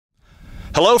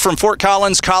Hello from Fort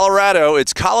Collins, Colorado.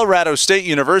 It's Colorado State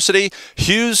University,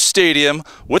 Hughes Stadium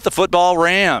with the football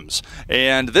Rams.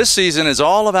 And this season is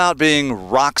all about being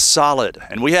rock solid.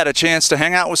 And we had a chance to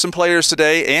hang out with some players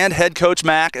today and head coach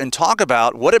Mac and talk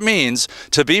about what it means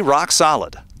to be rock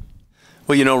solid.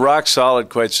 Well, you know, rock solid,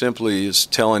 quite simply, is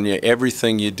telling you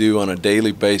everything you do on a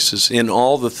daily basis in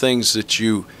all the things that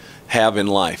you have in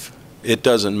life. It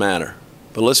doesn't matter.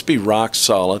 But let's be rock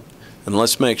solid. And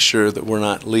let's make sure that we're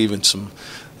not leaving some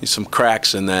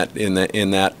cracks in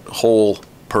that whole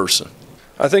person.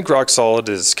 I think rock solid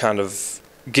is kind of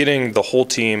getting the whole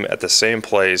team at the same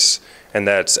place, and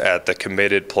that's at the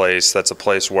committed place. That's a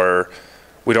place where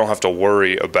we don't have to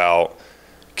worry about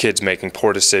kids making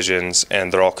poor decisions,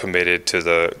 and they're all committed to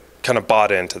the kind of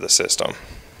bought into the system.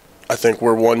 I think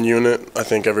we're one unit. I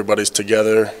think everybody's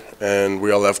together, and we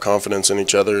all have confidence in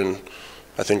each other, and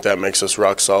I think that makes us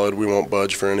rock solid. We won't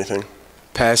budge for anything.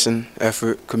 Passion,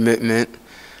 effort, commitment,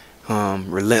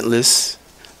 relentless,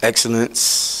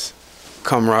 excellence,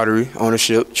 camaraderie,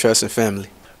 ownership, trust, and family.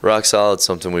 Rock solid is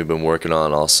something we've been working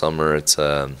on all summer. It's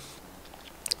kind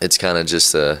of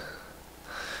just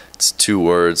it's two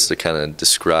words to kind of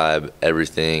describe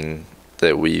everything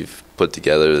that we've put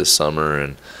together this summer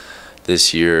and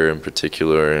this year in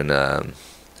particular, and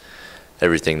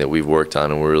everything that we've worked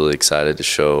on, and we're really excited to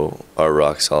show our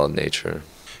rock solid nature.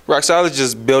 Rock solid is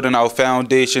just building our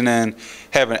foundation and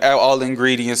having all the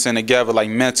ingredients in together,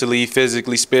 like mentally,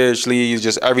 physically, spiritually.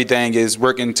 Just everything is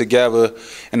working together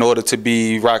in order to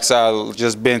be rock solid.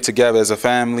 Just being together as a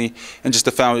family and just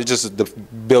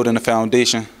building the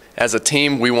foundation. As a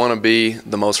team, we want to be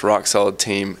the most rock solid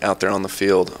team out there on the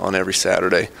field on every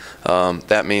Saturday.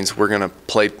 That means we're going to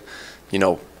play,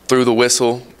 through the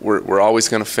whistle. We're always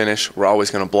going to finish. We're always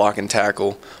going to block and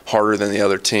tackle harder than the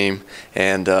other team,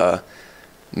 and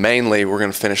mainly we're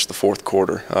going to finish the fourth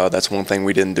quarter. That's one thing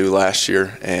we didn't do last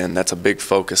year, and that's a big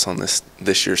focus on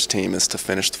this year's team, is to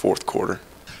finish the fourth quarter.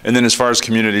 And then as far as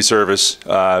community service,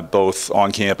 both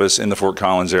on campus in the Fort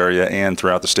Collins area and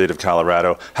throughout the state of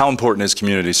Colorado, how important is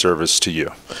community service to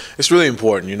you? It's really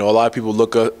important. You know, a lot of people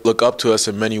look up to us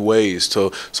in many ways. So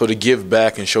to give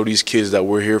back and show these kids that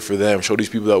we're here for them, show these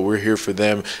people that we're here for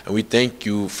them, and we thank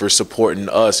you for supporting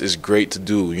us, is great to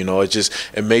do. You know,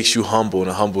 it makes you humble,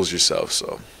 and it humbles yourself.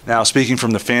 So. Now, speaking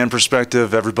from the fan perspective,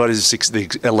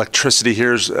 the electricity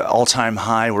here is all-time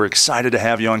high. We're excited to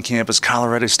have you on campus.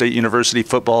 Colorado State University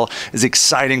football is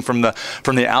exciting from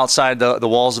the outside the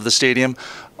walls of the stadium.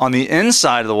 On the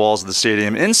inside of the walls of the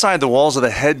stadium, inside the walls of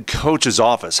the head coach's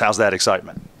office, how's that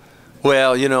excitement?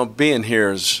 Well, you know, being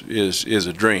here is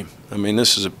a dream. I mean,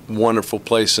 this is a wonderful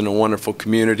place and a wonderful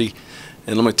community.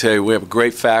 And let me tell you, we have a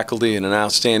great faculty and an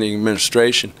outstanding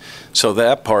administration, so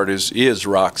that part is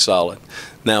rock solid.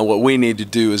 Now, what we need to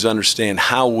do is understand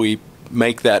how we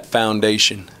make that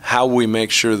foundation, how we make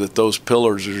sure that those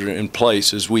pillars are in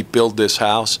place as we build this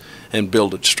house and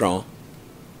build it strong.